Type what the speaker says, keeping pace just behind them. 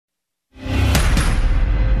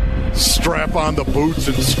strap on the boots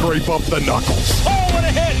and scrape up the knuckles. Oh, what a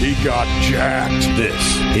hit! He got jacked. This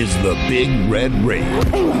is the Big Red Rage,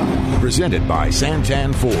 presented by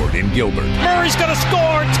Santan Ford in Gilbert. Murray's going to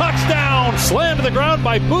score! Touchdown! Slammed to the ground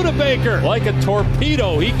by Budda Baker. Like a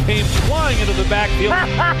torpedo, he came flying into the backfield.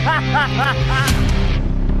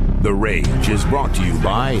 The Rage is brought to you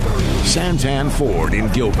by Santan Ford in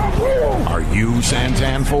Gilbert. Are you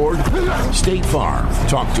Santan Ford? State Farm.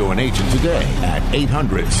 Talk to an agent today at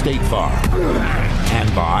 800-STATE-FARM.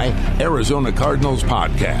 And by Arizona Cardinals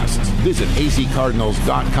Podcasts. Visit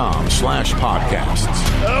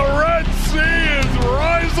azcardinals.com/podcasts. The Red Sea is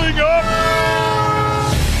rising up.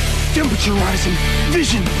 Temperature rising,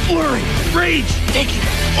 vision blurring, rage taking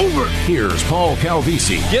over. Here's Paul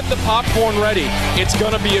Calvisi Get the popcorn ready. It's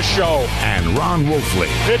going to be a show. and Ron Wolfley.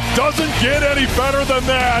 It doesn't get any better than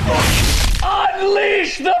that.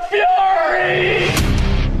 Unleash the fury!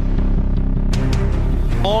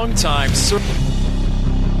 Long time, sir.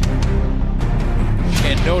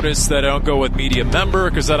 And notice that I don't go with media member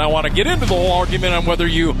because then I want to get into the whole argument on whether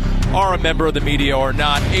you are a member of the media or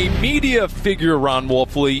not. A media figure, Ron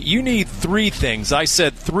Wolfley, you need three things. I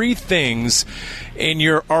said three things in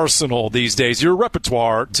your arsenal these days, your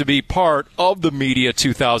repertoire, to be part of the media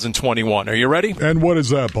 2021. Are you ready? And what is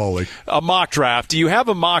that, Paulie? A mock draft. Do you have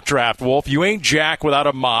a mock draft, Wolf? You ain't jack without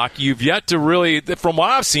a mock. You've yet to really, from what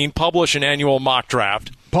I've seen, publish an annual mock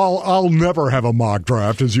draft. Paul, I'll never have a mock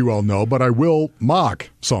draft, as you all know, but I will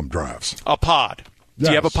mock some drafts. A pod. Yes.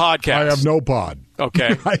 Do you have a podcast? I have no pod.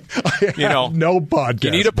 Okay. I have no podcast.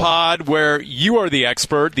 You need a pod where you are the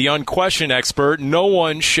expert, the unquestioned expert. No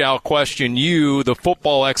one shall question you, the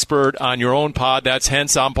football expert, on your own pod. That's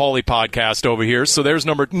hence I'm Paulie Podcast over here. So there's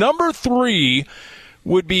number three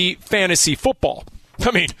would be fantasy football. I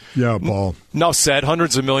mean, Yeah, Paul. enough said.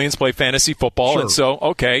 Hundreds of millions play fantasy football. Sure. And so,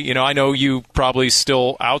 okay, I know you probably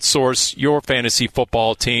still outsource your fantasy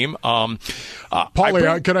football team.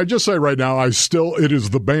 Paulie, can I just say right now, it is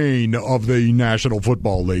the bane of the National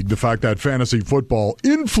Football League, the fact that fantasy football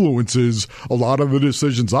influences a lot of the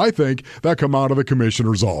decisions, I think, that come out of the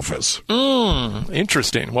commissioner's office.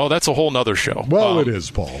 Interesting. Well, that's a whole nother show. Well, it is,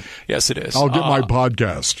 Paul. Yes, it is. I'll get my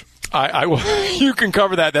podcast. I will. You can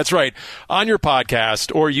cover that. That's right, on your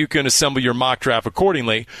podcast, or you can assemble your mock draft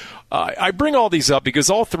accordingly. I bring all these up because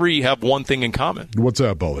all three have one thing in common. What's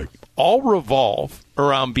that, Paulie? All revolve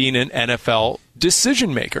around being an NFL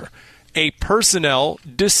decision maker, a personnel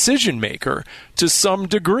decision maker to some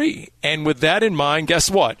degree. And with that in mind, guess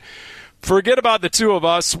what? Forget about the two of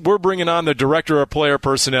us. We're bringing on the director of player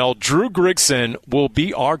personnel. Drew Grigson will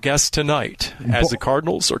be our guest tonight as the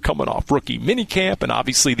Cardinals are coming off rookie minicamp and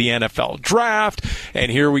obviously the NFL draft.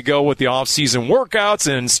 And here we go with the offseason workouts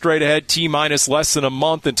and straight ahead T-minus less than a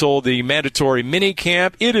month until the mandatory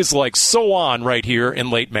minicamp. It is like so on right here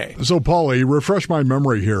in late May. So, Paulie, refresh my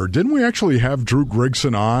memory here. Didn't we actually have Drew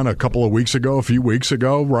Grigson on a few weeks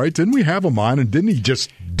ago, right? Didn't we have him on, and didn't he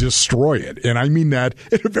just destroy it? And I mean that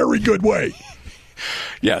in a very good way.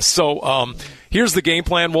 Yes. So here's the game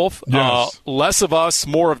plan, Wolf. Yes. Less of us,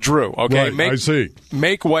 more of Drew. Okay. Right, I see.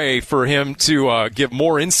 Make way for him to give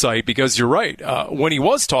more insight because you're right. When he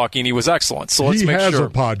was talking, he was excellent. So let's make sure. He has a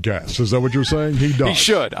podcast. Is that what you're saying? He does. He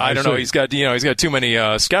should. I don't know. He's got too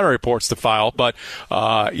many scouting reports to file, but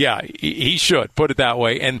yeah, he should put it that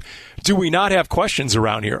way. And do we not have questions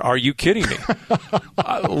around here? Are you kidding me?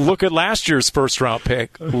 Look at last year's first-round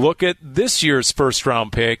pick. Look at this year's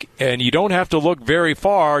first-round pick, and you don't have to look very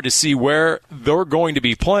far to see where they're going to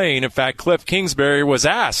be playing. In fact, Cliff Kingsbury was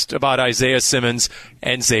asked about Isaiah Simmons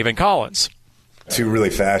and Zaven Collins. Two really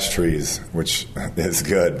fast trees, which is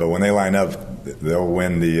good, but when they line up, they'll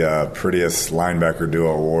win the prettiest linebacker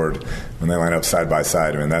duo award when they line up side by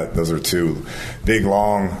side. I mean, those are two big,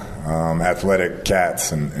 long, athletic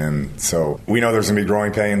cats, and so we know there's going to be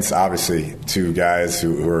growing pains. Obviously, two guys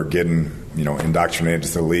who are getting indoctrinated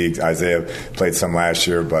to the league. Isaiah played some last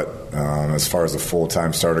year, but as far as a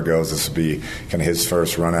full-time starter goes, this will be kind of his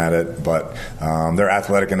first run at it. But they're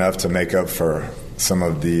athletic enough to make up for some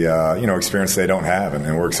of the experience they don't have, and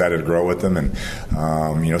we're excited to grow with them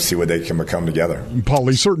and see what they can become together.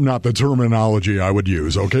 Paulie, certainly not the terminology I would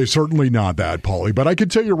use, okay? Certainly not that, Paulie. But I can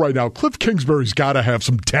tell you right now, Cliff Kingsbury's got to have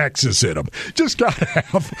some Texas in him. Just got to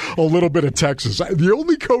have a little bit of Texas. The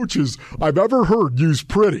only coaches I've ever heard use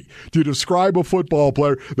pretty to describe a football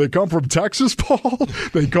player, they come from Texas, Paul,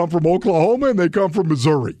 they come from Oklahoma, and they come from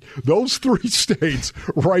Missouri. Those three states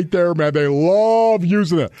right there, man, they love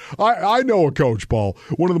using it. I know a coach, Paul,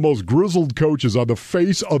 one of the most grizzled coaches on the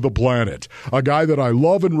face of the planet, a guy that I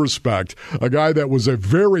love and respect, a guy that was a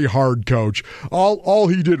very hard coach. All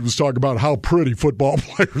he did was talk about how pretty football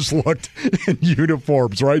players looked in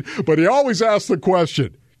uniforms, right? But he always asked the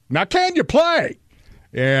question, now can you play?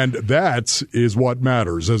 And that is what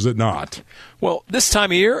matters, is it not? Well, this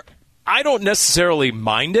time of year, I don't necessarily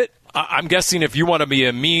mind it. I'm guessing if you want to be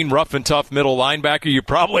a mean, rough and tough middle linebacker, you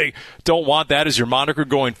probably don't want that as your moniker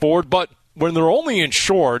going forward. But when they're only in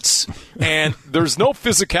shorts and there's no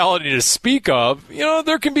physicality to speak of,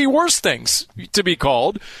 there can be worse things to be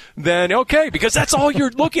called than, okay, because that's all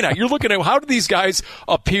you're looking at. You're looking at how do these guys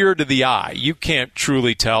appear to the eye. You can't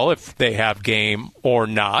truly tell if they have game or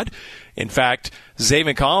not. In fact,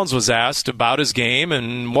 Zaven Collins was asked about his game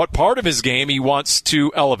and what part of his game he wants to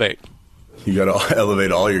elevate. You got to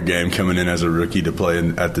elevate all your game coming in as a rookie to play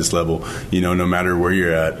at this level. No matter where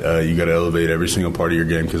you're at, you got to elevate every single part of your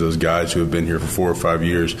game because those guys who have been here for 4 or 5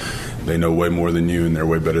 years, they know way more than you and they're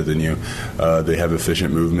way better than you. They have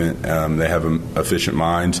efficient movement. They have efficient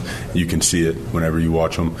minds. You can see it whenever you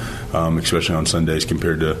watch them, especially on Sundays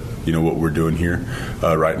compared to what we're doing here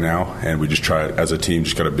right now. And we just try as a team,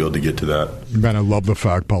 just got to build to get to that. Man, I love the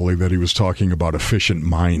fact, Paulie, that he was talking about efficient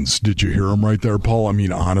minds. Did you hear him right there, Paul? I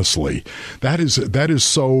mean, honestly. That is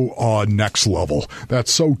so next level. That's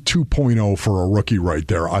so 2.0 for a rookie right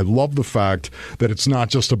there. I love the fact that it's not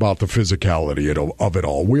just about the physicality of it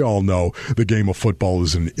all. We all know the game of football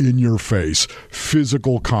is an in-your-face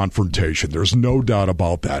physical confrontation. There's no doubt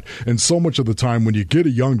about that. And so much of the time when you get a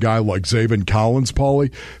young guy like Zaven Collins,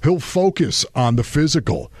 Paulie, he'll focus on the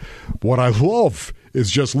physical. What I love is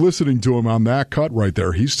just listening to him on that cut right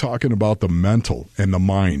there. He's talking about the mental and the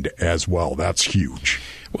mind as well. That's huge.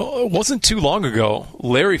 Well, it wasn't too long ago.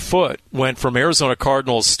 Larry Foote went from Arizona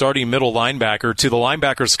Cardinals starting middle linebacker to the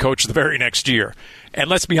linebackers coach the very next year. And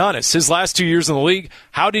let's be honest, his last 2 years in the league,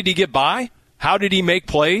 how did he get by? How did he make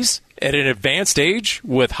plays at an advanced age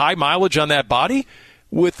with high mileage on that body?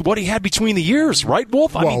 With what he had between the years, right,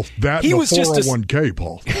 Wolf? He was just 401k,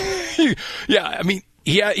 Paul.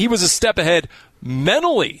 Yeah, he was a step ahead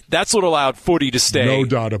mentally. That's what allowed Footy to stay. No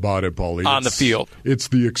doubt about it, Paulie. On the field. It's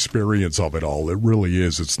the experience of it all. It really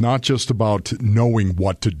is. It's not just about knowing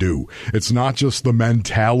what to do. It's not just the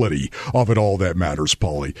mentality of it all that matters,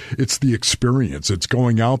 Paulie. It's the experience. It's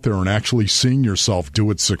going out there and actually seeing yourself do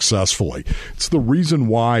it successfully. It's the reason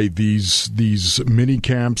why these mini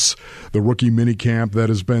camps, the rookie mini camp that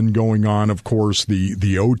has been going on, of course, the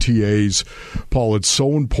OTAs, Paul, it's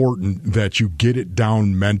so important that you get it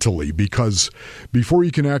down mentally because before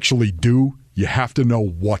you can actually do, you have to know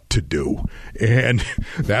what to do. And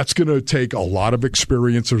that's going to take a lot of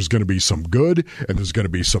experience. There's going to be some good and there's going to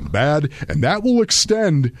be some bad, and that will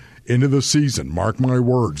extend into the season. Mark my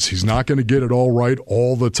words. He's not going to get it all right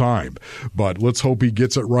all the time, but let's hope he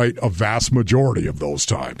gets it right a vast majority of those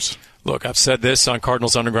times. Look, I've said this on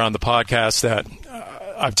Cardinals Underground, the podcast, that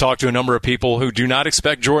I've talked to a number of people who do not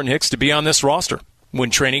expect Jordan Hicks to be on this roster when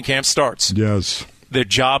training camp starts. Yes. The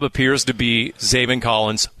job appears to be Zaven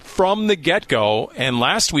Collins from the get-go. And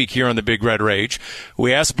last week here on the Big Red Rage,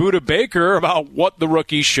 we asked Budda Baker about what the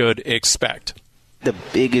rookie should expect. The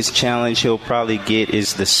biggest challenge he'll probably get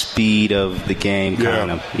is the speed of the game,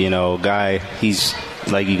 kind of. Guy, he's,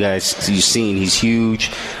 like you've seen, he's huge,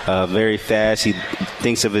 very fast. He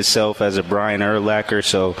thinks of himself as a Brian Urlacher,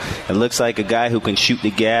 so it looks like a guy who can shoot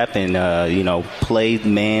the gap and, play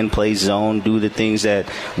man, play zone, do the things that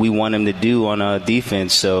we want him to do on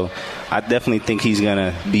defense. So I definitely think he's going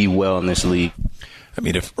to be well in this league. I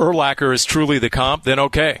mean, if Urlacher is truly the comp, then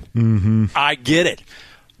okay. Mm-hmm. I get it.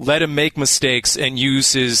 Let him make mistakes and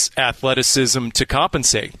use his athleticism to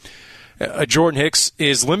compensate. Jordan Hicks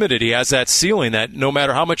is limited. He has that ceiling that no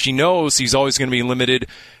matter how much he knows, he's always going to be limited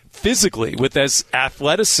physically with his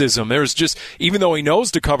athleticism. There's just, even though he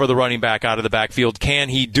knows to cover the running back out of the backfield, can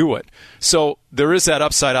he do it? So there is that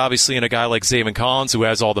upside, obviously, in a guy like Zaven Collins who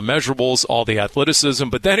has all the measurables, all the athleticism.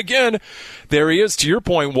 But then again, there he is, to your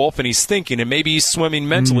point, Wolf, and he's thinking, and maybe he's swimming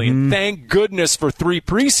mentally. Mm-hmm. And thank goodness for 3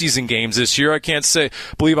 preseason games this year. I can't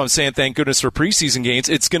believe I'm saying thank goodness for preseason games.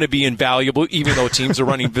 It's going to be invaluable, even though teams are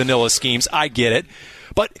running vanilla schemes. I get it.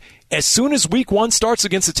 But as soon as week 1 starts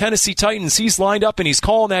against the Tennessee Titans, he's lined up and he's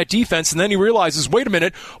calling that defense, and then he realizes, wait a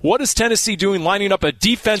minute, what is Tennessee doing lining up a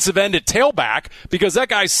defensive end at tailback? Because that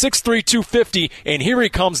guy's 6'3", 250, and here he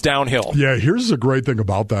comes downhill. Yeah, here's the great thing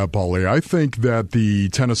about that, Paulie. I think that the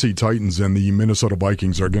Tennessee Titans and the Minnesota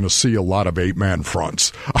Vikings are going to see a lot of 8-man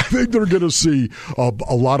fronts. I think they're going to see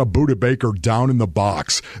a lot of Budda Baker down in the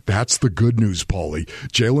box. That's the good news, Paulie.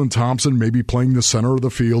 Jalen Thompson may be playing the center of the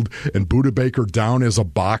field, and Budda Baker down as a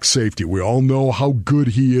box safety. We all know how good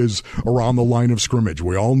he is around the line of scrimmage.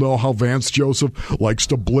 We all know how Vance Joseph likes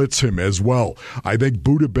to blitz him as well. I think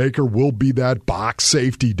Budda Baker will be that box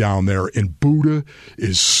safety down there, and Budda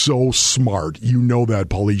is so smart. You know that,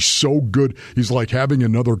 Paul. He's so good. He's like having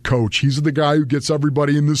another coach. He's the guy who gets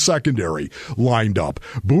everybody in the secondary lined up.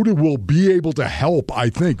 Budda will be able to help,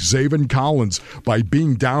 I think, Zaven Collins by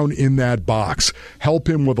being down in that box. Help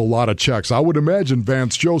him with a lot of checks. I would imagine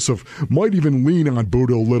Vance Joseph might even lean on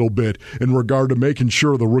Budda a little bit in regard to making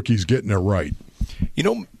sure the rookie's getting it right. You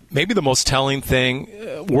know, maybe the most telling thing,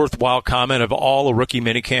 worthwhile comment of all a rookie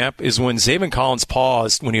minicamp is when Zaven Collins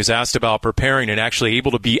paused when he was asked about preparing and actually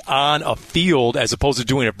able to be on a field as opposed to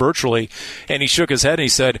doing it virtually, and he shook his head and he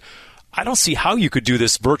said, I don't see how you could do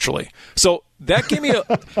this virtually. So that gave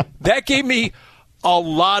me a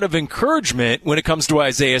lot of encouragement when it comes to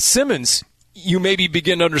Isaiah Simmons. You maybe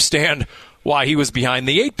begin to understand why he was behind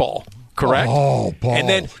the 8 ball. Correct? Oh, Paul. And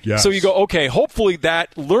then, yes. So you go, okay, hopefully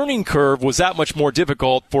that learning curve was that much more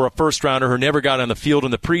difficult for a first-rounder who never got on the field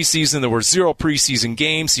in the preseason. There were 0 preseason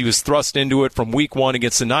games. He was thrust into it from week 1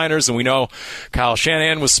 against the Niners, and we know Kyle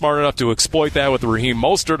Shanahan was smart enough to exploit that with Raheem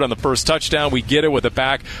Mostert on the first touchdown. We get it with the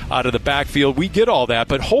back out of the backfield. We get all that,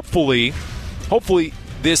 but hopefully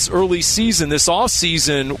this early season, this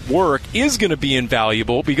off-season work is going to be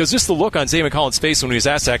invaluable because just the look on Zaven Collins' face when he was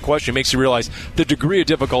asked that question makes you realize the degree of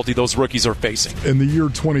difficulty those rookies are facing. In the year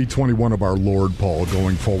 2021 of our Lord, Paul,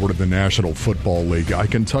 going forward in the National Football League, I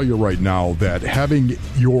can tell you right now that having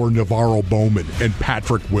your Navarro Bowman and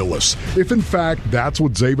Patrick Willis, if in fact that's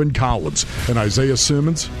what Zaven Collins and Isaiah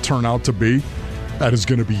Simmons turn out to be, that is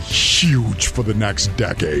going to be huge for the next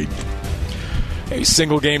decade. Hey,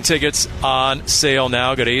 single game tickets on sale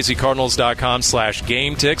now. Go to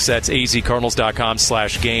azcardinals.com/GameTix. That's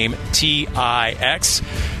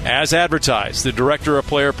azcardinals.com/GameTix. As advertised, the Director of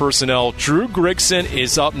Player Personnel, Drew Grigson,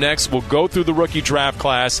 is up next. We'll go through the rookie draft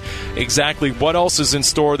class, exactly what else is in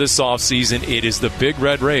store this offseason. It is the Big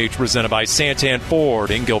Red Rage presented by Santan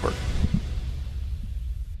Ford in Gilbert.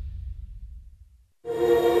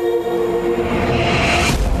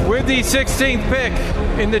 With the 16th pick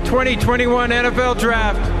in the 2021 NFL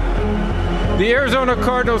Draft, the Arizona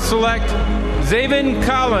Cardinals select Zaven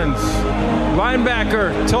Collins,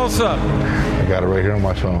 linebacker, Tulsa. I got it right here on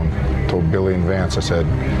my phone. Told Billy and Vance, I said,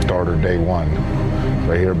 starter day 1.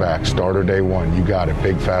 Right here back, starter day 1. You got it,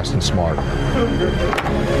 big, fast, and smart.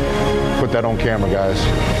 Put that on camera, guys.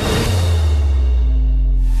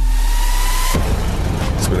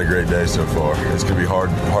 It's been a great day so far. It's going to be hard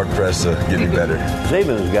pressed to get any better.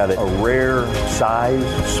 Zaven has got a rare size,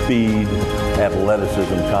 speed,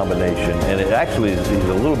 athleticism combination, and it actually is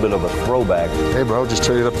a little bit of a throwback. Hey, bro, just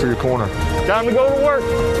trade it up for your corner. Time to go to work.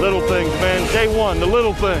 Little things, man. Day 1, the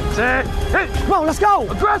little things. Hey, come on, let's go.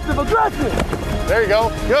 Aggressive. There you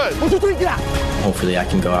go. Good. 1, 2, 3, get out. Hopefully I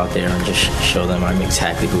can go out there and just show them I'm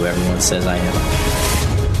exactly who everyone says I am.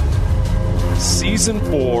 Season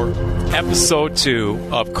 4, Episode 2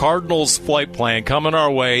 of Cardinals Flight Plan coming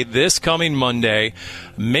our way this coming Monday,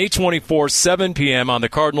 May 24, 7 p.m. on the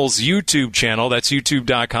Cardinals YouTube channel. That's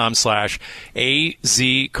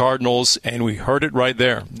youtube.com/AZCardinals. And we heard it right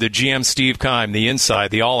there. The GM Steve Keim, the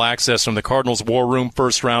inside, the all access from the Cardinals War Room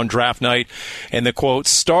first round draft night. And the quote,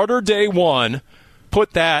 starter day 1,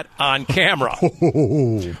 put that on camera.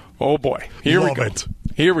 Oh boy. Here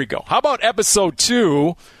we go. How about Episode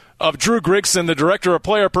 2? Of Drew Grigson, the Director of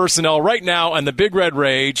Player Personnel, right now on the Big Red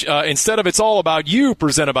Rage. Instead of It's All About You,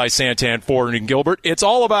 presented by Santan Ford and Gilbert, it's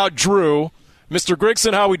all about Drew. Mr.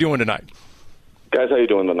 Grigson, how are we doing tonight? Guys, how you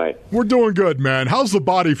doing tonight? We're doing good, man. How's the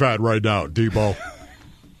body fat right now, Debo?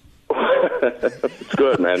 It's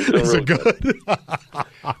good, man. Is it good?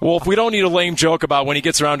 Wolf, we don't need a lame joke about when he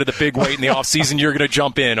gets around to the big weight in the offseason, you're going to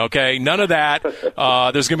jump in, okay? None of that. There's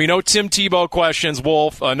going to be no Tim Tebow questions,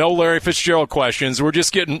 Wolf, no Larry Fitzgerald questions. We're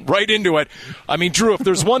just getting right into it. I mean, Drew, if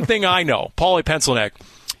there's one thing I know, Paulie Pencilneck,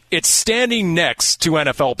 it's standing next to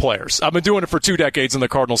NFL players. I've been doing it for 2 decades on the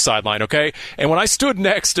Cardinals sideline, okay? And when I stood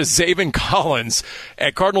next to Zaven Collins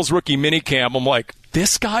at Cardinals rookie minicamp, I'm like,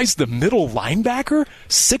 this guy's the middle linebacker?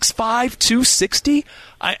 6'5", 260?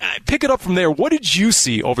 I pick it up from there. What did you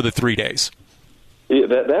see over the 3 days? Yeah,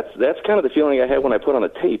 that's kind of the feeling I had when I put on the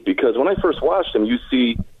tape, because when I first watched him, you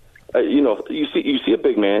see a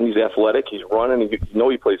big man. He's athletic. He's running. You know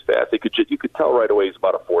he plays fast. You could tell right away he's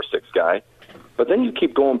about a 4'6" guy. But then you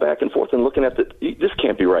keep going back and forth and looking at this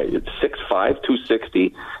can't be right. It's 6'5",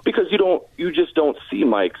 260, because you just don't see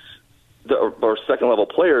Mike's or second level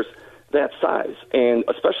players that size, and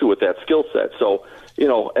especially with that skill set. So,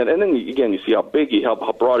 and then again, you see how big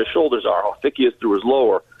how broad his shoulders are, how thick he is through his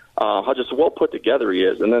lower, how just well put together he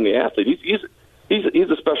is, and then the athlete. He's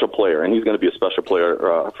a special special player, and he's going to be a special player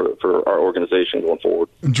for our organization going forward.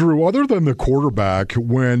 Drew, other than the quarterback,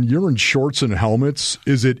 when you're in shorts and helmets,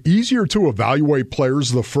 is it easier to evaluate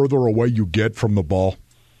players the further away you get from the ball?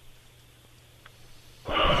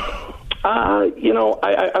 I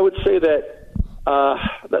would say that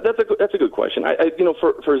that's a good question.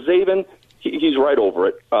 For Zaven, he's right over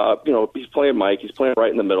it. He's playing Mike. He's playing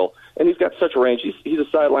right in the middle, and he's got such range. He's a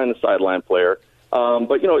sideline player.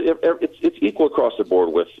 But it's equal across the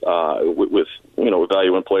board with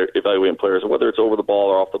evaluating players, whether it's over the ball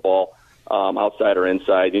or off the ball, outside or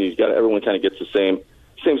inside. Everyone kind of gets the same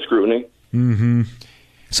scrutiny. Mm-hmm.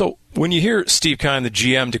 So when you hear Steve Keim, the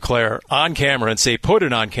GM, declare on camera and say, put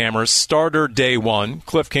it on camera, starter day one,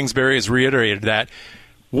 Cliff Kingsbury has reiterated that.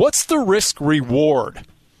 What's the risk-reward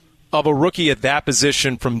of a rookie at that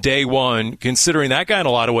position from day one, considering that guy in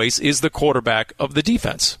a lot of ways is the quarterback of the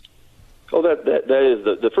defense? Well, that is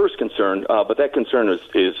the first concern, but that concern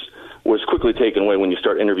was quickly taken away when you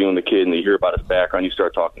start interviewing the kid and you hear about his background. You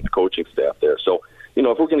start talking to the coaching staff there. So, if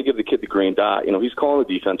we're going to give the kid the green dot, he's calling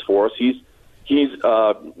the defense for us. He's setting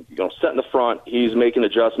the front. He's making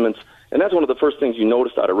adjustments, and that's one of the first things you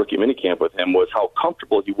noticed out of rookie minicamp with him was how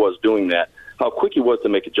comfortable he was doing that, how quick he was to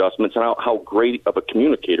make adjustments, and how great of a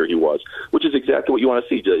communicator he was, which is exactly what you want to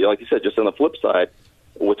see. Like you said, just on the flip side,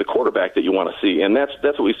 with the quarterback that you want to see, and that's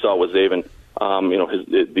what we saw with Zaven.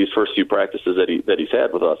 These first few practices that he's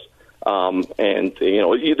had with us,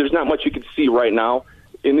 there's not much you can see right now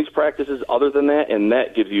in these practices other than that, and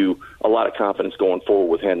that gives you a lot of confidence going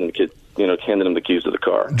forward with handing him the keys to the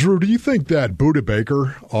car. Drew, do you think that Budda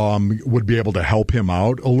Baker would be able to help him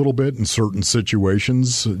out a little bit in certain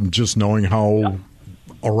situations, just knowing how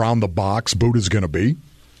around the box Budda's going to be?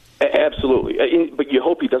 Absolutely, but you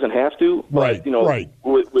hope he doesn't have to. Right, right.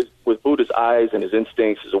 With Budda's eyes and his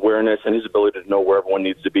instincts, his awareness, and his ability to know where everyone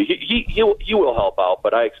needs to be, he will help out.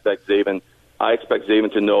 But I expect Zaven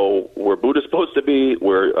to know where Budda's supposed to be,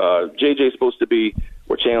 where JJ's supposed to be,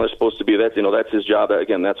 where Chandler's supposed to be. That's his job.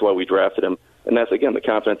 Again, that's why we drafted him, and that's again the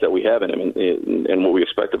confidence that we have in him and what we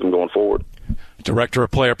expect of him going forward. Director of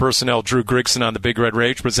Player Personnel Drew Grigson on the Big Red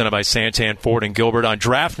Rage, presented by Santan, Ford, and Gilbert. On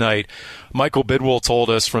draft night, Michael Bidwell told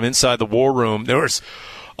us from inside the war room there was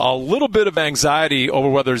a little bit of anxiety over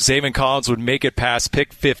whether Zaven Collins would make it past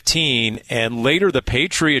pick 15, and later the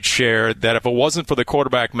Patriots shared that if it wasn't for the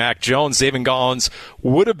quarterback Mac Jones, Zaven Collins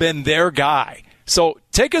would have been their guy. So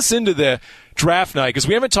take us into the draft night, because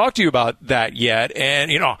we haven't talked to you about that yet,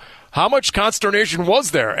 and how much consternation was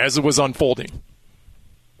there as it was unfolding?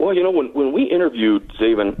 Well, when we interviewed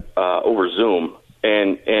Zaven over Zoom,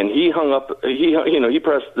 and he hung up, he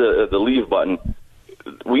pressed the leave button.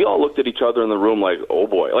 We all looked at each other in the room like, oh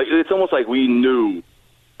boy! Like it's almost like we knew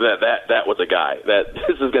that was a guy that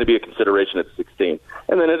this is going to be a consideration at 16.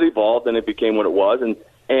 And then it evolved, and it became what it was,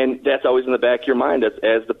 and that's always in the back of your mind as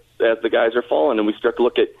the guys are falling, and we start to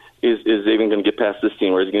look at is Zaven going to get past this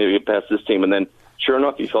team, or is he going to get past this team? And then, sure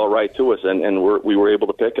enough, he fell right to us, and we were able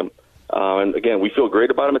to pick him. And again, we feel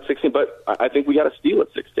great about him at 16, but I think we got a steal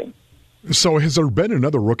at 16. So has there been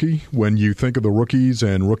another rookie, when you think of the rookies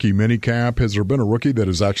and rookie minicamp, has there been a rookie that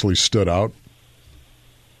has actually stood out?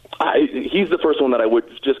 He's the first one that I would,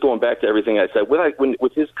 just going back to everything I said,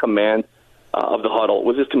 with his command of the huddle,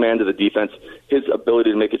 with his command of the defense, his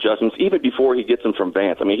ability to make adjustments, even before he gets them from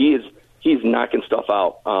Vance. I mean, he's knocking stuff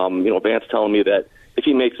out. Vance telling me that if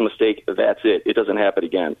he makes a mistake, that's it. It doesn't happen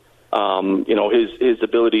again. His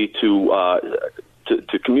ability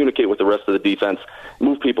to communicate with the rest of the defense,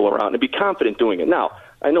 move people around, and be confident doing it. Now,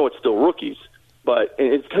 I know it's still rookies, but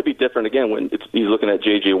it's going to be different again when he's looking at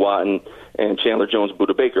J.J. Watt and Chandler Jones,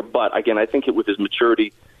 Budda Baker. But again, I think with his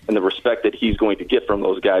maturity and the respect that he's going to get from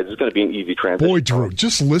those guys, it's going to be an easy transition. Boy, Drew,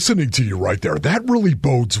 just listening to you right there, that really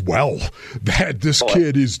bodes well that this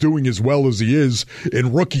kid is doing as well as he is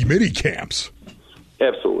in rookie mini camps.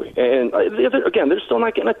 Absolutely. And again, they're still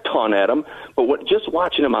not getting a ton at him, but just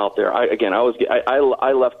watching him out there, I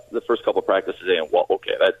left the first couple of practices saying, well,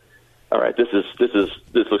 okay, all right, this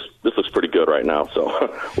looks pretty good right now.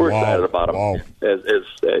 So we're excited about him. Wow.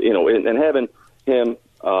 And having him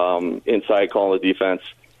inside calling the defense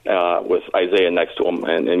with Isaiah next to him,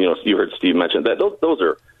 and you heard Steve mention that those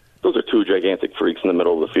are two gigantic freaks in the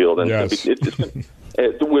middle of the field, and yes.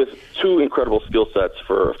 it's with two incredible skill sets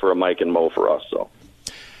for a Mike and Mo for us. So.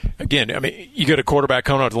 Again, I mean, you get a quarterback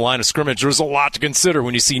coming out to the line of scrimmage. There's a lot to consider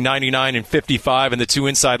when you see 99 and 55 and the two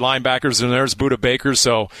inside linebackers, and there's Budda Baker.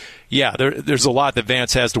 So, yeah, there's a lot that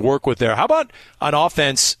Vance has to work with there. How about on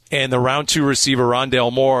offense and the round 2 receiver,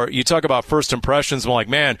 Rondale Moore? You talk about first impressions. I'm like,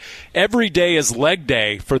 man, every day is leg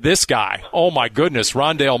day for this guy. Oh, my goodness,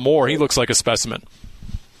 Rondale Moore, he looks like a specimen.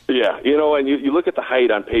 Yeah, and you look at the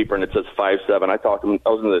height on paper, and it says 5'7". I talked to him. I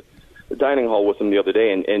was in the dining hall with him the other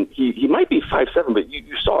day, and he might be 5'7", but you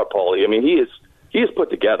saw it, Paulie. I mean, he is put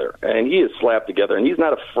together, and he is slapped together, and he's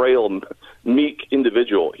not a frail, meek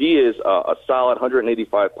individual. He is a solid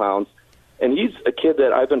 185 pounds, and he's a kid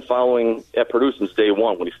that I've been following at Purdue since day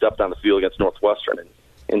one when he stepped on the field against Northwestern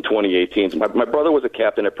in 2018. So my brother was a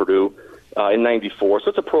captain at Purdue in '94, so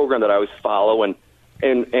it's a program that I always follow, and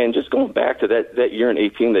just going back to that year in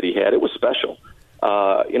 18 that he had, it was special.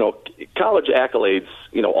 College accolades,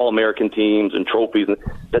 All-American teams and trophies, and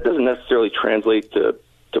that doesn't necessarily translate to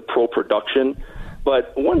pro production.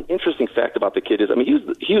 But one interesting fact about the kid is,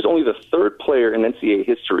 he was only the third player in NCAA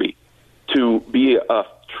history to be a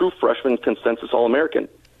true freshman consensus All-American.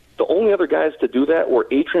 The only other guys to do that were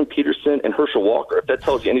Adrian Peterson and Herschel Walker. If that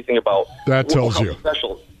tells you anything about how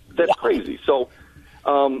special, that's crazy. So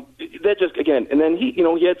that just again, and then he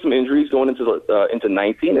had some injuries going into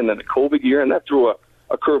 19, and then the COVID year, and that threw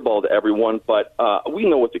a curveball to everyone. But we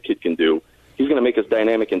know what the kid can do. He's going to make us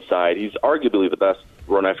dynamic inside. He's arguably the best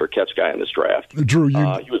run after catch guy in this draft. Drew, he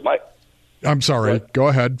was my. I'm sorry. Go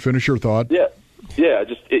ahead. Finish your thought. Yeah.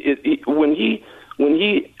 Just when he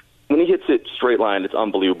hits it straight line, it's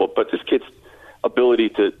unbelievable. But this kid's ability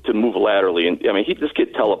to move laterally, and this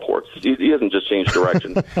kid teleports. He doesn't just change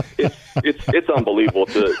direction. it's unbelievable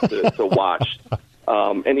to watch.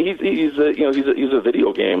 And he's a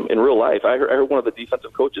video game in real life. I heard one of the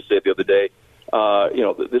defensive coaches say it the other day.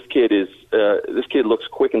 This kid looks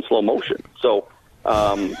quick in slow motion. So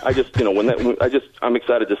I'm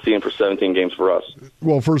excited to see him for 17 games for us.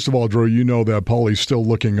 Well, first of all, Drew, you know that Paulie's still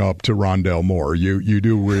looking up to Rondale Moore. You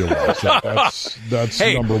do realize that. That's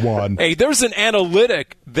number one. Hey, there's an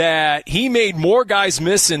analytic that he made more guys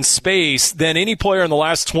miss in space than any player in the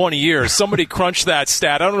last 20 years. Somebody crunched that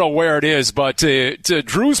stat. I don't know where it is, but to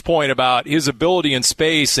Drew's point about his ability in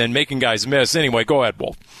space and making guys miss. Anyway, go ahead,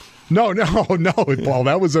 Wolf. No, Paul,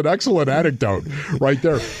 that was an excellent anecdote right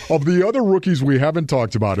there. Of the other rookies we haven't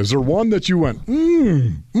talked about, is there one that you went,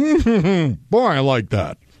 boy, I like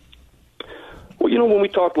that? Well, when we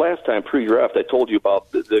talked last time pre-draft, I told you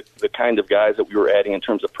about the kind of guys that we were adding in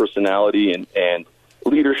terms of personality and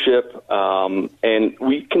leadership, and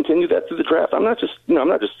we continue that through the draft. I'm not just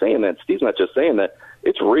saying that. Steve's not just saying that.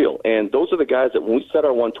 It's real, and those are the guys that when we set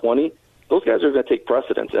our 120, those guys are going to take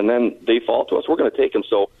precedence, and then they fall to us. We're going to take them.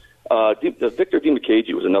 So Victor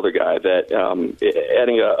Dimukeje was another guy that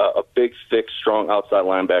adding a big, thick, strong outside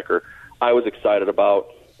linebacker I was excited about.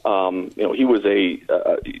 He was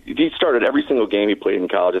he started every single game he played in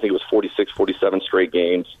college. I think it was 46, 47 straight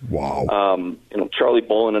games. Wow. Charlie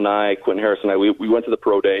Bolin and I, Quentin Harris and I, we went to the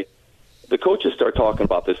pro day. The coaches start talking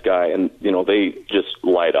about this guy, and, they just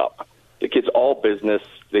light up. The kid's all business.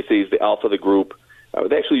 They say he's the alpha of the group.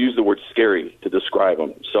 They actually use the word scary to describe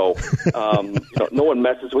him. So no one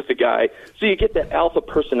messes with the guy. So you get that alpha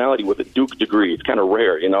personality with a Duke degree. It's kind of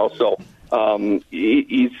rare, So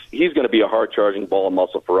he's going to be a hard-charging ball and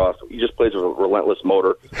muscle for us. He just plays with a relentless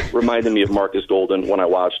motor. Reminded me of Marcus Golden when I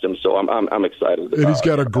watched him. So I'm excited. And he's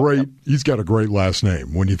got a great last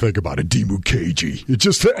name when you think about it, Dimukeje.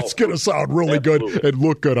 It's going to sound really good and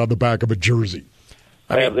look good on the back of a jersey.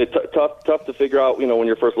 It's tough to figure out, when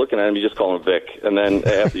you're first looking at him, you just call him Vic. And then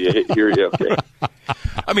after you hear you, okay.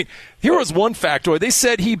 Here was one factoid. They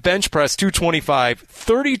said he bench pressed 225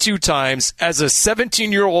 32 times as a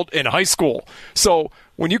 17-year-old in high school. So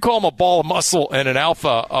when you call him a ball of muscle and an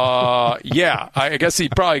alpha, I guess he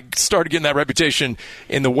probably started getting that reputation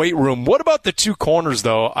in the weight room. What about the two corners,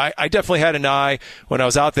 though? I definitely had an eye when I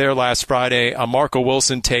was out there last Friday on Marco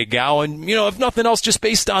Wilson, Tay Gowan. If nothing else, just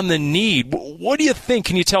based on the need. What do you think?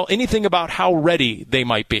 Can you tell anything about how ready they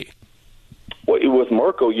might be? Well, with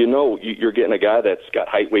Marco, you're getting a guy that's got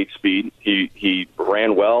height, weight, speed. He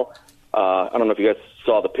ran well. I don't know if you guys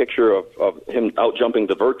saw the picture of him out jumping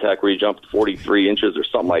the Vertec where he jumped 43 inches or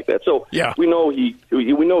something like that. So we know he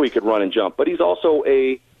could run and jump, but he's also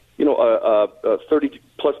a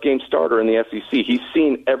 30-plus game starter in the SEC. He's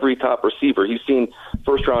seen every top receiver. He's seen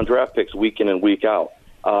first-round draft picks week in and week out.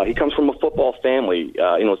 He comes from a football family.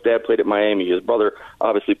 His dad played at Miami. His brother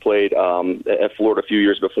obviously played at Florida a few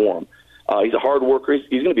years before him. He's a hard worker.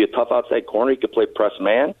 He's going to be a tough outside corner. He could play press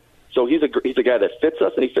man. So he's a guy that fits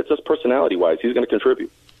us, and he fits us personality-wise. He's going to contribute.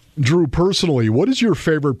 Drew, personally, what is your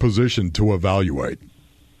favorite position to evaluate?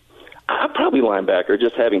 Probably linebacker,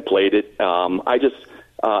 just having played it. And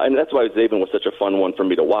that's why Zaven was such a fun one for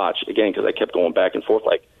me to watch, again, because I kept going back and forth.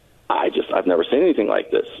 I've never seen anything like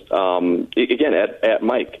this. Again, at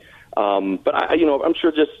Mike. But I'm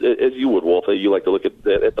sure just as you would, Wolf, you like to look at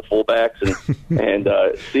the fullbacks and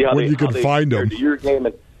see how you can find them. To your game.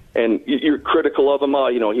 and you're critical of him.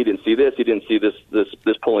 He didn't see this, he didn't see this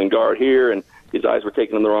pulling guard here, and his eyes were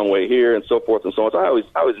taking him the wrong way here, and so forth and so on. So I always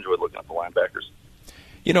enjoyed looking at the linebackers.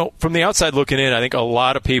 From the outside looking in, I think a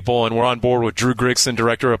lot of people, and we're on board with Drew Grigson,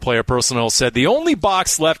 director of player personnel, said the only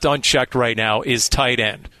box left unchecked right now is tight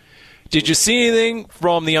end. Did you see anything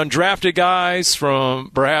from the undrafted guys,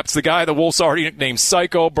 from perhaps the guy the Wolves already nicknamed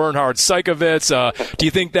Psycho, Bernhard Seikovits? Do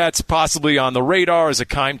you think that's possibly on the radar as a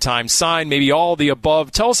time sign, maybe all of the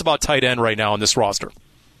above? Tell us about tight end right now on this roster.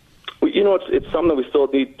 Well, it's something that we still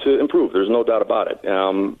need to improve. There's no doubt about it.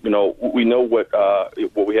 We know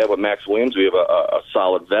what we have with Max Williams. We have a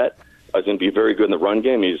solid vet. He's going to be very good in the run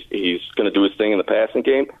game. He's going to do his thing in the passing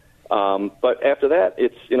game. But after that,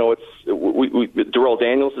 Darrell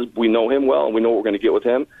Daniels, we know him well, and we know what we're going to get with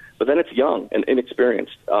him. But then it's young and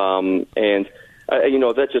inexperienced. That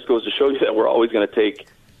just goes to show you that we're always going to take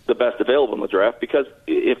the best available in the draft, because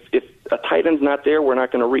if a tight end's not there, we're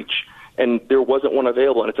not going to reach. And there wasn't one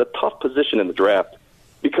available, and it's a tough position in the draft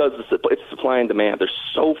because it's supply and demand. There's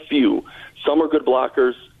so few. Some are good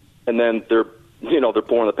blockers, and then they're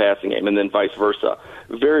poor in the passing game, and then vice versa.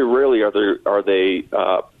 Very rarely are they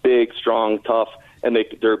big, strong, tough, and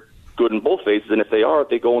they're good in both phases. And if they are,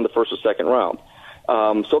 they go in the first or second round.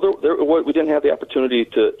 We didn't have the opportunity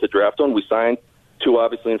to draft one. We signed two,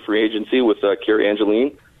 obviously, in free agency with Kerry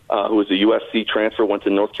Angeline, who was a USC transfer, went to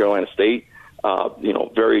North Carolina State.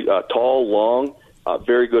 Very tall, long,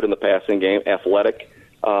 very good in the passing game, athletic.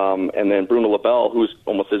 And then Bruno Labelle, who's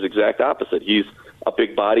almost his exact opposite. He's a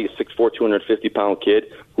big body, a 6'4", 250-pound kid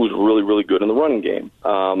who's really, really good in the running game.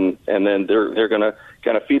 And then they're going to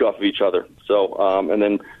kind of feed off of each other. So, and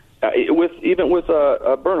then with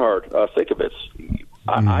Bernhard Seikovits,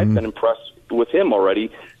 I've been impressed with him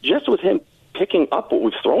already, just with him picking up what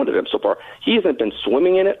we've thrown at him so far. He hasn't been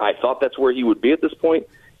swimming in it. I thought that's where he would be at this point.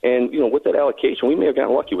 And, with that allocation, we may have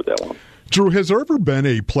gotten lucky with that one. Drew, has there ever been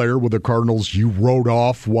a player with the Cardinals you wrote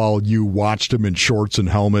off while you watched him in shorts and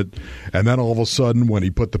helmet, and then all of a sudden when he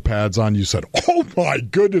put the pads on, you said, oh, my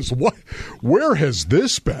goodness, where has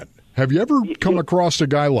this been? Have you ever come across a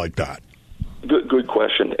guy like that? Good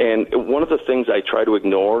question. And one of the things I try to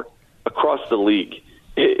ignore across the league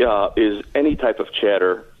is any type of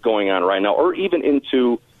chatter going on right now, or even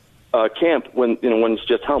into camp when it's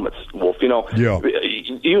just helmets. Wolf,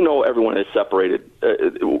 everyone is separated.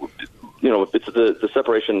 If it's the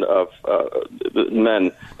separation of the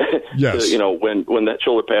men, yes. When that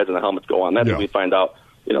shoulder pads and the helmets go on, that's when we find out.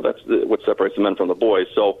 That's what separates the men from the boys.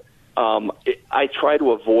 So I try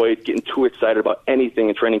to avoid getting too excited about anything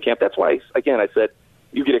in training camp. That's why, again, I said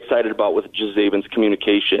you get excited about with Zaven's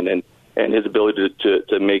communication and his ability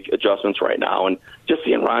to make adjustments right now, and just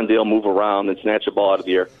seeing Rondale move around and snatch the ball out of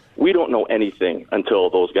the air. We don't know anything until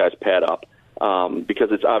those guys pad up, because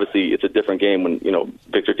it's a different game when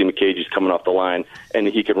Victor Dimukeje is coming off the line and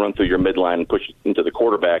he can run through your midline and push into the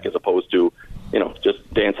quarterback, as opposed to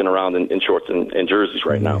just dancing around in shorts and jerseys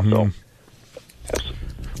right now. So.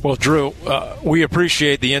 Well, Drew, we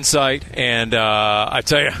appreciate the insight, and I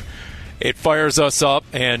tell you, it fires us up,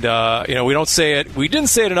 and we don't say it. We didn't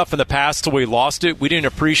say it enough in the past till we lost it. We didn't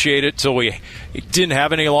appreciate it till we didn't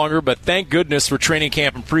have it any longer. But thank goodness for training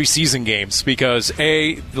camp and preseason games, because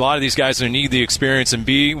A, a lot of these guys are going to need the experience, and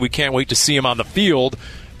B, we can't wait to see them on the field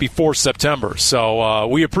before September. So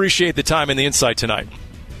we appreciate the time and the insight tonight.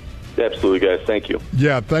 Absolutely, guys. Thank you.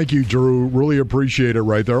 Yeah, thank you, Drew. Really appreciate it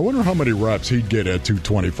right there. I wonder how many reps he'd get at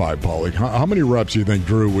 225, Paulie. How many reps do you think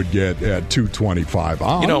Drew would get at 225?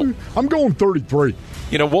 I'm going 33.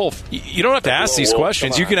 Wolf, you don't have to ask these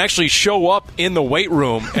questions. You can actually show up in the weight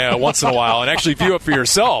room once in a while and actually view it for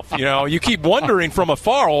yourself. You keep wondering from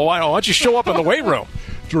afar, well, why don't you show up in the weight room?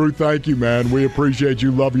 Drew, thank you, man. We appreciate you.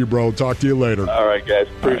 Love you, bro. Talk to you later. All right, guys.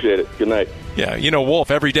 Appreciate it. Good night. Yeah, Wolf,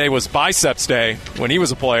 every day was Biceps Day when he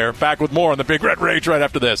was a player. Back with more on the Big Red Rage right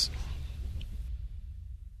after this.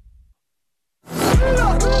 Pressure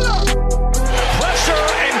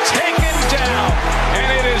and taken down.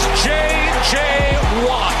 And it is J.J.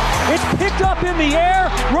 Watt. It's picked up in the air.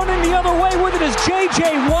 Running the other way with it is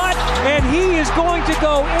J.J. Watt. And he is going to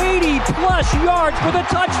go 80-plus yards for the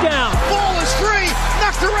touchdown. Ball is free.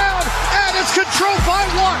 Knocked around. And it's controlled by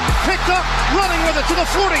Watt. Picked up. Running with it to the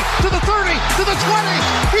 40, to the 30, to the 20.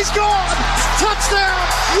 He's gone. Touchdown.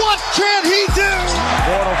 What can he do?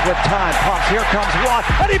 Bortles with time. Pops. Here comes Watt.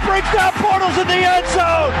 And he brings down Bortles in the end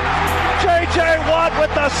zone. J.J. Watt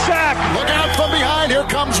with the sack. Look out from behind. Here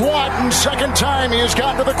comes Watt. And second time he has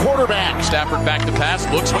gotten to the quarterback. Stafford back to pass.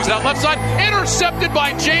 Swings it out left side. Intercepted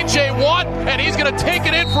by J.J. Watt. And he's going to take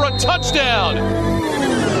it in for a touchdown.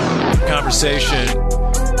 Conversation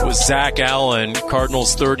was Zach Allen,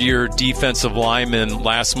 Cardinals' third-year defensive lineman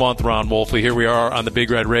last month, Ron Wolfley. Here we are on the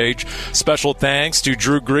Big Red Rage. Special thanks to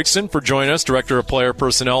Drew Grigson for joining us, Director of Player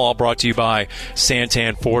Personnel, all brought to you by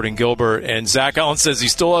Santan, Ford, and Gilbert. And Zach Allen says he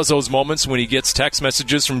still has those moments when he gets text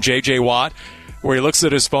messages from J.J. Watt where he looks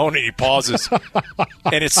at his phone and he pauses.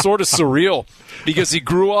 And it's sort of surreal because he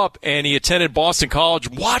grew up and he attended Boston College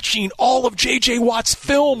watching all of J.J. Watt's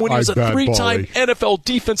film when he was a three-time NFL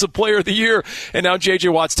Defensive Player of the Year. And now J.J.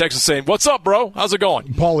 Watt's texting saying, "What's up, bro? How's it going?"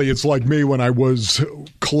 Paulie, it's like me when I was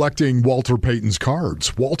collecting Walter Payton's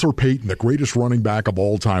cards. Walter Payton, the greatest running back of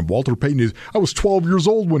all time. Walter Payton, I was 12 years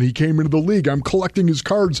old when he came into the league. I'm collecting his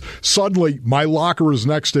cards. Suddenly, my locker is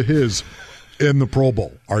next to his in the Pro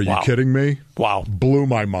Bowl. Are you kidding me? Wow. Blew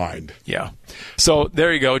my mind. Yeah. So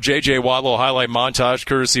there you go. J.J. Watt, little highlight montage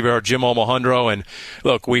courtesy of our Jim Omohundro. And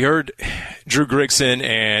look, we heard Drew Grigson,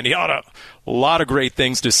 and he had a lot of great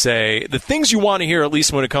things to say. The things you want to hear, at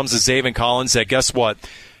least when it comes to Zaven Collins, that guess what?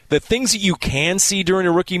 The things that you can see during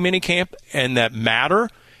a rookie minicamp and that matter,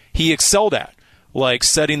 he excelled at, like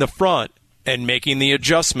setting the front and making the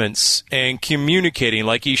adjustments and communicating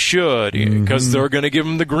like he should, because they're going to give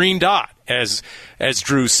him the green dot, as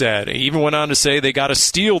Drew said. He even went on to say they got to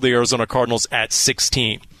steal the Arizona Cardinals at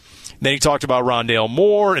 16. Then he talked about Rondale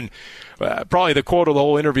Moore, and probably the quote of the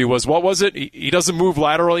whole interview was, what was it? He doesn't move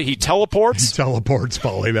laterally, he teleports? He teleports,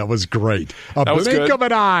 Paulie. That was great. That was blink good. Of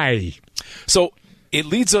an eye. So it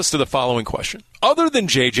leads us to the following question. Other than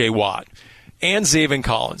J.J. Watt and Zaven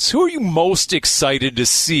Collins, who are you most excited to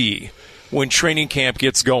see when training camp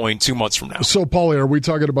gets going 2 months from now? So, Paulie, are we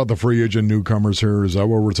talking about the free agent newcomers here? Is that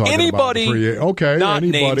what we're talking about? Anybody Okay, not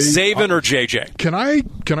anybody. named Zaven or JJ.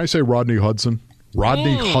 Can I say Rodney Hudson?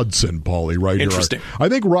 Rodney Hudson, Paulie, right Interesting. here. I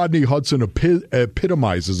think Rodney Hudson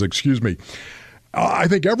epitomizes, I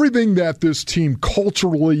think everything that this team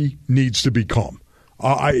culturally needs to become.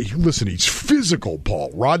 Listen, he's physical,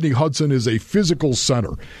 Paul. Rodney Hudson is a physical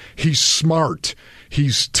center. He's smart.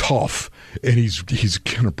 He's tough. And he's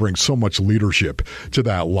going to bring so much leadership to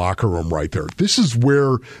that locker room right there. This is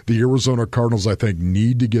where the Arizona Cardinals, I think,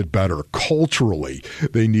 need to get better. Culturally,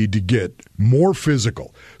 they need to get more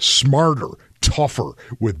physical, smarter, tougher,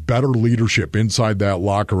 with better leadership inside that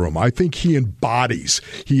locker room. I think he epitomizes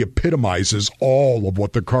all of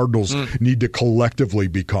what the Cardinals need to collectively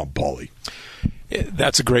become, Paulie.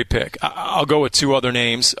 That's a great pick. I'll go with two other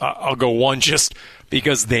names. I'll go one just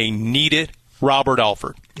because they need it. Robert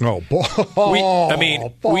Alford. Oh,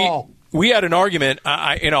 we had an argument.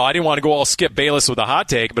 I didn't want to go all Skip Bayless with a hot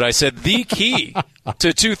take, but I said the key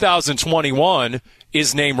to 2021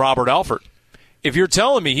 is name Robert Alford. If you're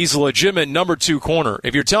telling me he's a legitimate number 2 corner,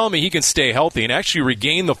 if you're telling me he can stay healthy and actually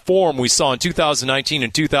regain the form we saw in 2019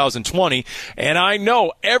 and 2020, and I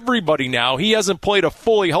know everybody now, he hasn't played a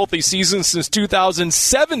fully healthy season since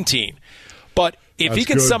 2017, but if he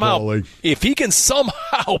can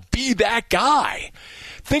somehow be that guy,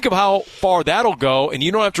 think of how far that'll go, and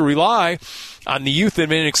you don't have to rely on the youth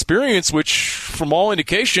and inexperience, which, from all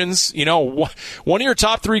indications, one of your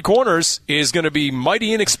top 3 corners is going to be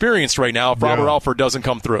mighty inexperienced right now if Robert Alford doesn't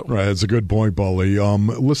come through. Right, that's a good point, Bully.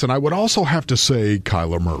 Listen, I would also have to say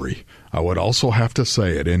Kyler Murray. I would also have to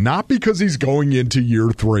say it, and not because he's going into year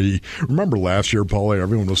 3. Remember last year, Paulie,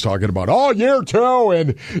 everyone was talking about, year 2,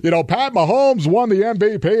 and, Pat Mahomes won the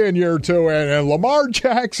MVP in year 2, and Lamar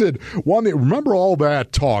Jackson won the... Remember all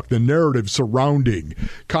that talk, the narrative surrounding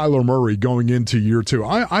Kyler Murray going into year 2.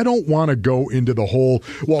 I don't want to go into the whole,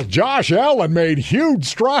 Josh Allen made huge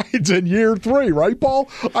strides in year 3, right, Paul?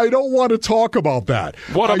 I don't want to talk about that.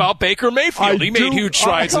 What about Baker Mayfield? He made huge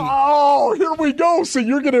strides. Here we go. So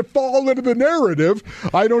you're going to fall into the narrative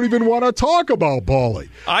I don't even want to talk about, Paulie.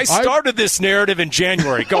 I started this narrative in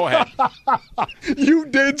January. Go ahead. You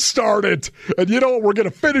did start it. And you know what? We're going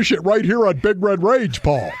to finish it right here on Big Red Rage,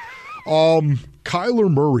 Paul. Kyler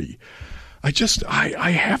Murray.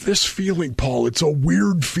 I have this feeling, Paul. It's a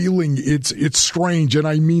weird feeling. It's strange, and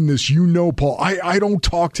I mean this. Paul, I don't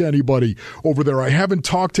talk to anybody over there. I haven't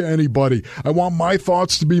talked to anybody. I want my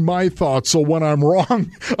thoughts to be my thoughts, so when I'm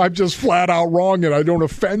wrong, I'm just flat out wrong, and I don't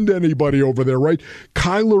offend anybody over there, right?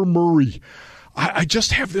 Kyler Murray, I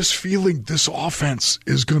just have this feeling this offense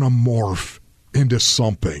is going to morph into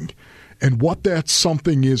something. And what that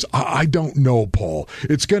something is, I don't know, Paul.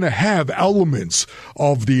 It's going to have elements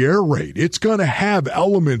of the air raid. It's going to have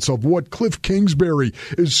elements of what Cliff Kingsbury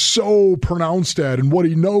is so pronounced at and what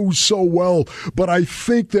he knows so well. But I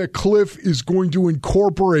think that Cliff is going to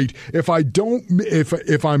incorporate, if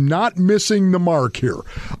I'm not missing the mark here,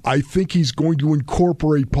 I think he's going to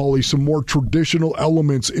incorporate, Paulie, some more traditional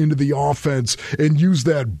elements into the offense and use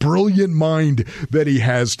that brilliant mind that he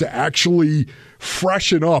has to actually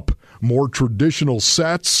freshen up more traditional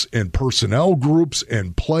sets and personnel groups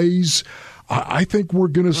and plays. I think we're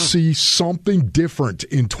going to see something different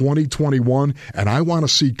in 2021, and I want to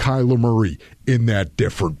see Kyler Murray in that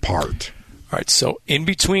different part. All right, so in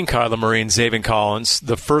between Kyler Murray and Zaven Collins,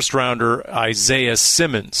 the first-rounder Isaiah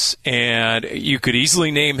Simmons. And you could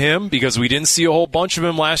easily name him because we didn't see a whole bunch of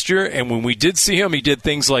him last year. And when we did see him, he did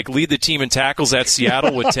things like lead the team in tackles at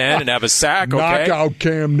Seattle with 10 and have a sack. Okay? Knock out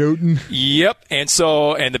Cam Newton. Yep, and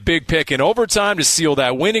the big pick in overtime to seal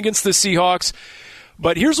that win against the Seahawks.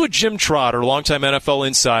 But here's what Jim Trotter, longtime NFL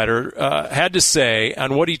insider, had to say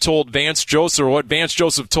on what he told Vance Joseph, or what Vance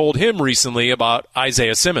Joseph told him recently about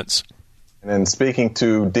Isaiah Simmons. And speaking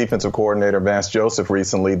to defensive coordinator Vance Joseph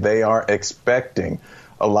recently, they are expecting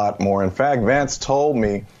a lot more. In fact, Vance told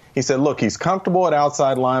me, he said, look, he's comfortable at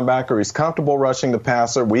outside linebacker. He's comfortable rushing the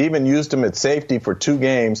passer. We even used him at safety for 2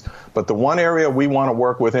 games. But the one area we want to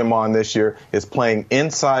work with him on this year is playing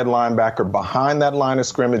inside linebacker behind that line of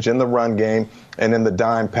scrimmage in the run game and in the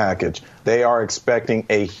dime package. They are expecting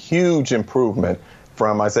a huge improvement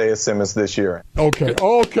from Isaiah Simmons this year. Okay,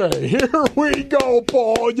 here we go,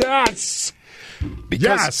 Paul. Yes.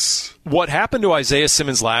 Because what happened to Isaiah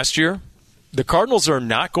Simmons last year, the Cardinals are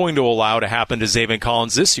not going to allow to happen to Zaven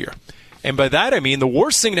Collins this year. And by that I mean the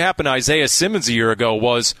worst thing to happen to Isaiah Simmons a year ago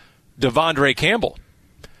was Devondre Campbell,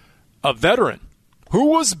 a veteran who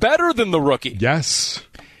was better than the rookie. Yes.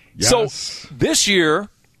 So this year,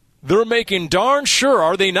 they're making darn sure,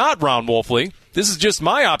 are they not, Ron Wolfley? This is just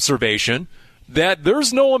my observation, that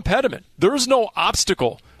there's no impediment. There's no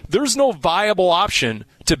obstacle. There's no viable option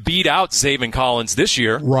to beat out Zaven Collins this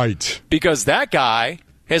year. Right. Because that guy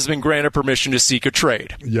has been granted permission to seek a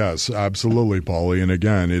trade. Yes, absolutely, Paulie. And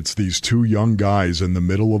again, it's these 2 young guys in the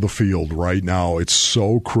middle of the field right now. It's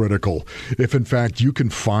so critical. If, in fact, you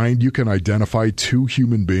can identify 2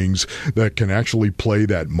 human beings that can actually play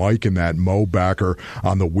that Mike and that Mo backer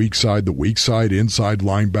on the weak side inside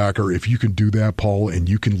linebacker, if you can do that, Paul, and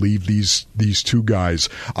you can leave these 2 guys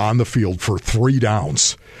on the field for 3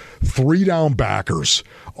 downs, 3 down backers.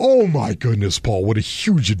 Oh, my goodness, Paul, what a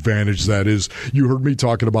huge advantage that is. You heard me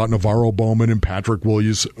talking about Navarro Bowman and Patrick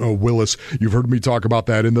Willis. You've heard me talk about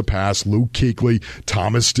that in the past. Luke Kuechly,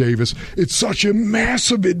 Thomas Davis. It's such a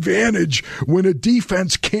massive advantage when a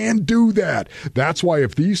defense can do that. That's why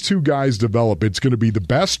if these 2 guys develop, it's going to be the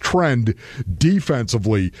best trend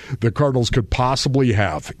defensively the Cardinals could possibly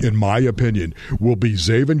have, in my opinion, will be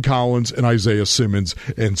Zaven Collins and Isaiah Simmons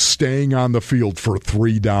and staying on the field for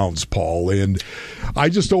 3 downs, Paul. And I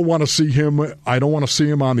just don't want to see him. I don't want to see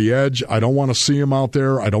him on the edge. I don't want to see him out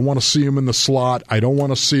there. I don't want to see him in the slot. I don't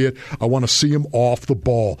want to see it. I want to see him off the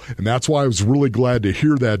ball. And that's why I was really glad to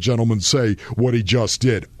hear that gentleman say what he just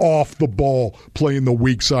did. Off the ball, playing the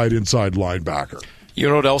weak side inside linebacker. You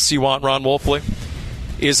know what else you want, Ron Wolfley?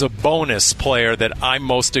 Is a bonus player that I'm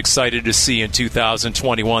most excited to see in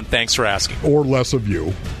 2021. Thanks for asking. Or less of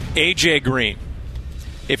you. A.J. Green.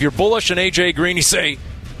 If you're bullish on A.J. Green, you say,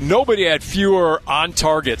 nobody had fewer on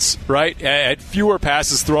targets, right? Had fewer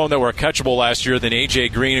passes thrown that were catchable last year than A.J.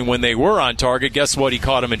 Green. And when they were on target, guess what? He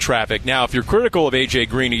caught them in traffic. Now, if you're critical of A.J.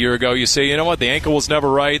 Green a year ago, you say, you know what? The ankle was never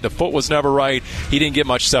right. The foot was never right. He didn't get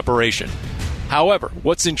much separation. However,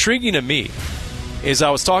 what's intriguing to me is I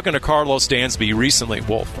was talking to Carlos Dansby recently,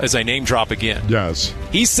 Wolf, as I name drop again. Yes.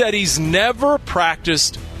 He said he's never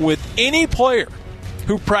practiced with any player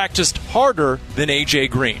who practiced harder than A.J.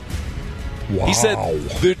 Green. Wow. He said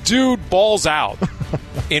the dude balls out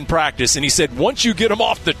in practice, and he said once you get him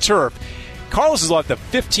off the turf, Carlos is like the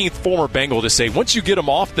 15th former Bengal to say once you get him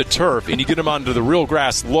off the turf and you get him onto the real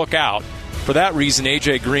grass, look out. For that reason,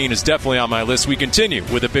 A.J. Green is definitely on my list. We continue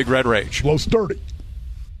with a Big Red Rage. Low sturdy.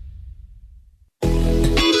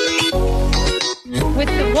 With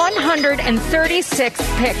the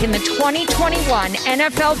 136th pick in the 2021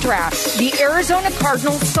 NFL Draft, the Arizona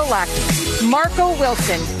Cardinals select Marco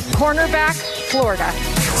Wilson, cornerback, Florida.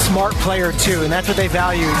 smart player, too, and that's what they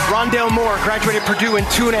value. Rondale Moore graduated Purdue in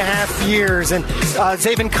 2.5 years, and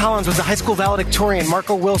Zaven Collins was a high school valedictorian.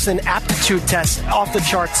 Marco Wilson, aptitude test, off the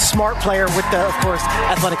charts. Smart player with, of course,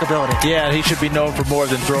 athletic ability. Yeah, he should be known for more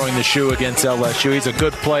than throwing the shoe against LSU. He's a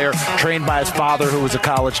good player, trained by his father, who was a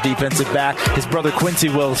college defensive back. His brother Quincy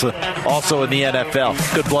Wilson, also in the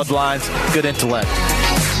NFL. Good bloodlines, good intellect.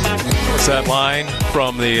 What's that line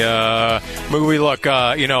from the movie? Look,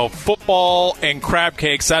 football and crab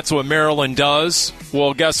cakes, that's what Maryland does.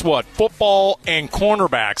 Well, guess what? Football and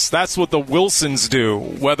cornerbacks, that's what the Wilsons do.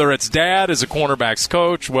 Whether it's dad as a cornerbacks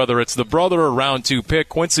coach, whether it's the brother, a round 2 pick,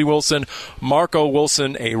 Quincy Wilson, Marco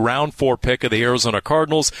Wilson, a round 4 pick of the Arizona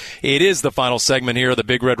Cardinals. It is the final segment here of the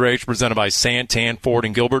Big Red Rage presented by Santan Ford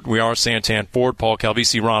and Gilbert. We are Santan Ford. Paul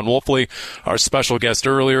Calvisi, Ron Wolfley. Our special guest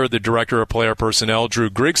earlier, the director of player personnel, Drew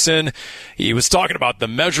Grigson. He was talking about the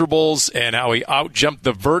measurables and how he out-jumped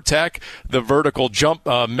the Vertec, the vertical jump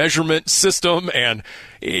measurement system. And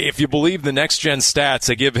if you believe the next-gen stats,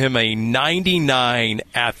 they give him a 99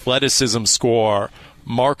 athleticism score.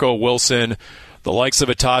 Marco Wilson, the likes of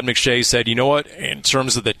a Todd McShay said, you know what, in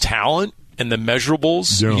terms of the talent and the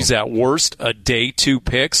measurables, he's at worst a day 2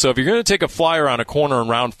 pick. So if you're going to take a flyer on a corner in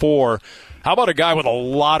round 4, how about a guy with a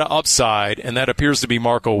lot of upside, and that appears to be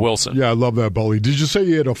Marco Wilson? Yeah, I love that, Bully. Did you say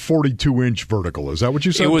he had a 42-inch vertical? Is that what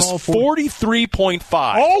you said, It was Paul? 43.5.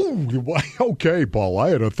 Oh, okay, Paul. I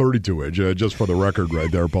had a 32-inch, just for the record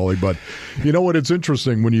right there, Paulie. But you know what? It's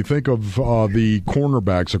interesting when you think of the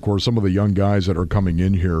cornerbacks, of course, some of the young guys that are coming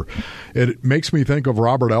in here. It makes me think of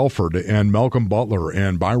Robert Alford and Malcolm Butler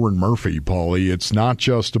and Byron Murphy, Paulie. It's not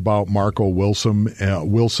just about Marco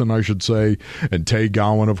Wilson, I should say, and Tay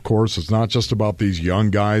Gowan, of course. It's not just about these young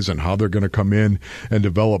guys and how they're going to come in and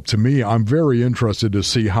develop. To me, I'm very interested to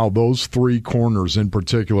see how those 3 corners in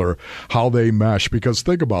particular, how they mesh. Because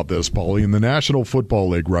think about this, Paulie, in the National Football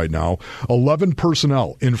League right now, 11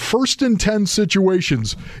 personnel. In 1st and 10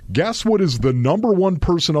 situations, guess what is the number 1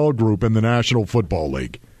 personnel group in the National Football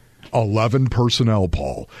League? 11 personnel,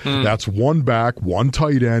 Paul. That's 1 back, 1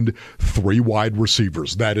 tight end, 3 wide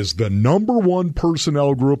receivers. That is the number 1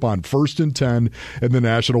 personnel group on 1st and 10 in the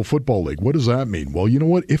National Football League. What does that mean? Well, you know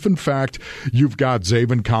what? If, in fact, you've got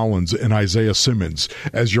Zaven Collins and Isaiah Simmons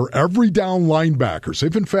as your every down linebackers,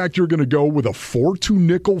 if, in fact, you're going to go with a 4-2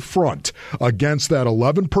 nickel front against that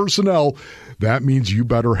 11 personnel, that means you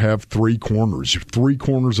better have 3 corners. 3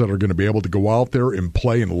 corners that are going to be able to go out there and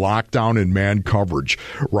play in lockdown and man coverage.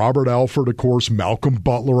 Robert Alford, of course, Malcolm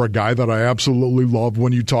Butler, a guy that I absolutely love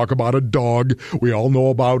when you talk about a dog. We all know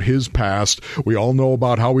about his past. We all know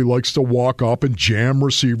about how he likes to walk up and jam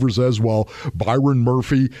receivers as well. Byron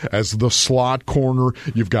Murphy as the slot corner.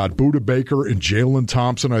 You've got Budda Baker and Jalen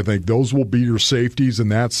Thompson. I think those will be your safeties in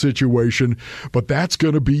that situation. But that's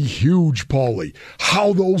going to be huge, Paulie.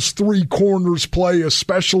 How those 3 corners play,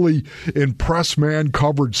 especially in press man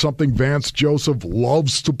coverage, something Vance Joseph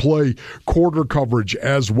loves to play, quarter coverage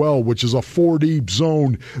as well, which is a 4-deep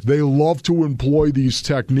zone. They love to employ these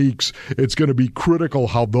techniques. It's going to be critical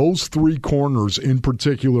how those 3 corners in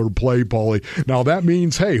particular play, Paulie. Now that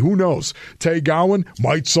means, hey, who knows? Tay Gowan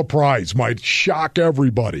might surprise, might shock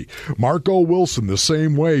everybody. Marco Wilson the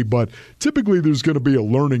same way, but typically there's going to be a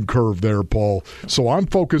learning curve there, Paul. So I'm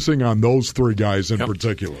focusing on those 3 guys in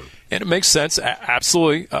particular. And it makes sense,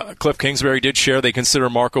 absolutely. Cliff Kingsbury did share they consider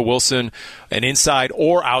Marco Wilson an inside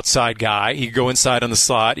or outside guy. He could go inside on the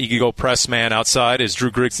slot. He could go press man outside, as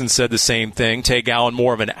Drew Grigson said the same thing. Tay Gowan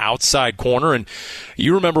more of an outside corner. And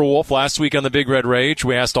you remember, Wolf, last week on the Big Red Rage,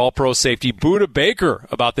 we asked All-Pro safety Budda Baker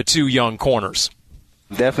about the 2 young corners.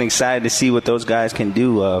 Definitely excited to see what those guys can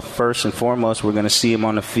do. First and foremost, we're going to see them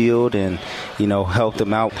on the field and, help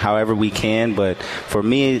them out however we can. But for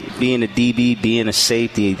me, being a DB, being a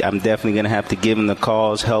safety, I'm definitely going to have to give them the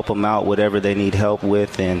calls, help them out, whatever they need help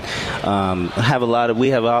with. And we have a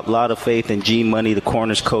lot of faith in G Money, the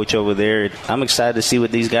corners coach over there. I'm excited to see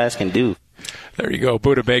what these guys can do. There you go,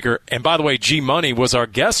 Budda Baker. And by the way, G Money was our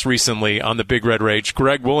guest recently on the Big Red Rage.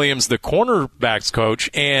 Greg Williams, the cornerbacks coach,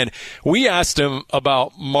 and we asked him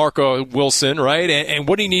about Marco Wilson, right, and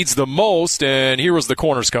what he needs the most, and here was the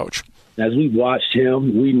corners coach. As we watched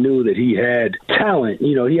him, we knew that he had talent.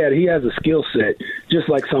 He has a skill set, just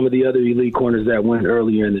like some of the other elite corners that went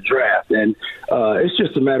earlier in the draft. And it's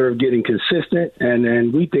just a matter of getting consistent,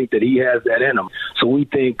 and we think that he has that in him. So we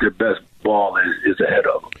think the best ball is ahead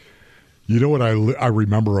of him. You know what I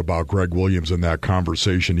remember about Greg Williams in that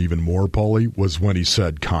conversation even more, Paulie, was when he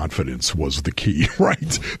said confidence was the key,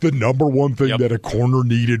 right? The number one thing that a corner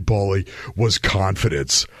needed, Paulie, was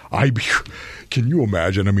confidence. Can you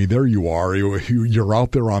imagine? I mean, there you are. You're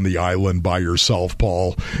out there on the island by yourself,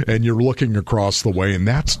 Paul, and you're looking across the way, and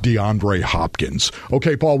that's DeAndre Hopkins.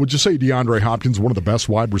 Okay, Paul, would you say DeAndre Hopkins one of the best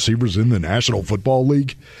wide receivers in the National Football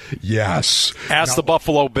League? Yes. Ask the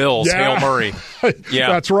Buffalo Bills, Hail Murray. Yeah.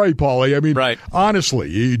 That's right, Paulie. I mean,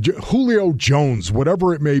 honestly, Julio Jones,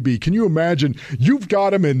 whatever it may be, can you imagine you've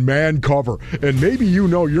got him in man cover, and maybe you're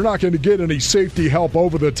not going to get any safety help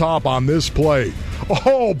over the top on this play.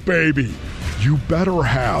 Oh, baby. You better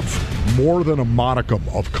have more than a modicum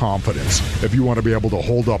of confidence if you want to be able to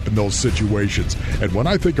hold up in those situations. And when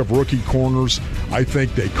I think of rookie corners, I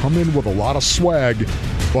think they come in with a lot of swag,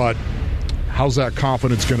 but how's that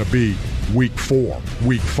confidence going to be week 4,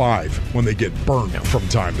 week 5, when they get burnt from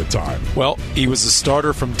time to time? Well, he was a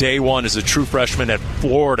starter from day one as a true freshman at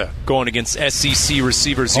Florida, going against SEC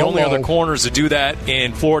receivers. The only other corners to do that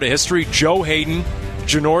in Florida history, Joe Hayden,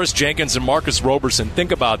 Janoris Jenkins, and Marcus Roberson.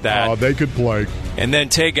 Think about that. Oh, they could play. And then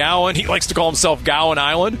Tay Gowan. He likes to call himself Gowan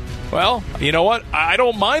Island. Well, you know what? I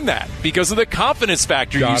don't mind that because of the confidence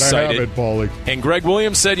factor you cited. Have it, Paulie. And Greg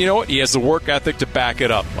Williams said, you know what? He has the work ethic to back it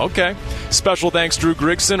up. Okay. Special thanks, Drew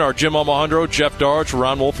Grigson, our Jim Almohandro, Jeff Darch,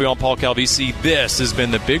 Ron Wolfe, and Paul Calvisi. This has been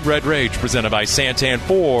the Big Red Rage presented by Santan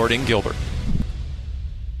Ford in Gilbert.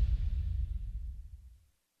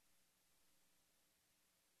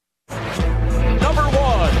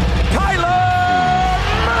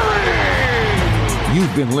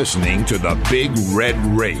 You've been listening to the Big Red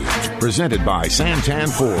Rage, presented by Santan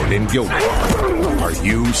Ford in Gilbert. Are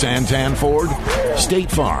you Santan Ford? State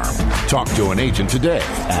Farm. Talk to an agent today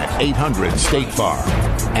at 800-STATE-FARM.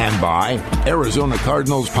 And by Arizona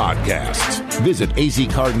Cardinals Podcasts. Visit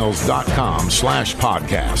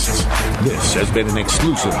azcardinals.com/podcasts. This has been an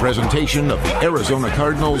exclusive presentation of the Arizona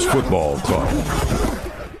Cardinals Football Club.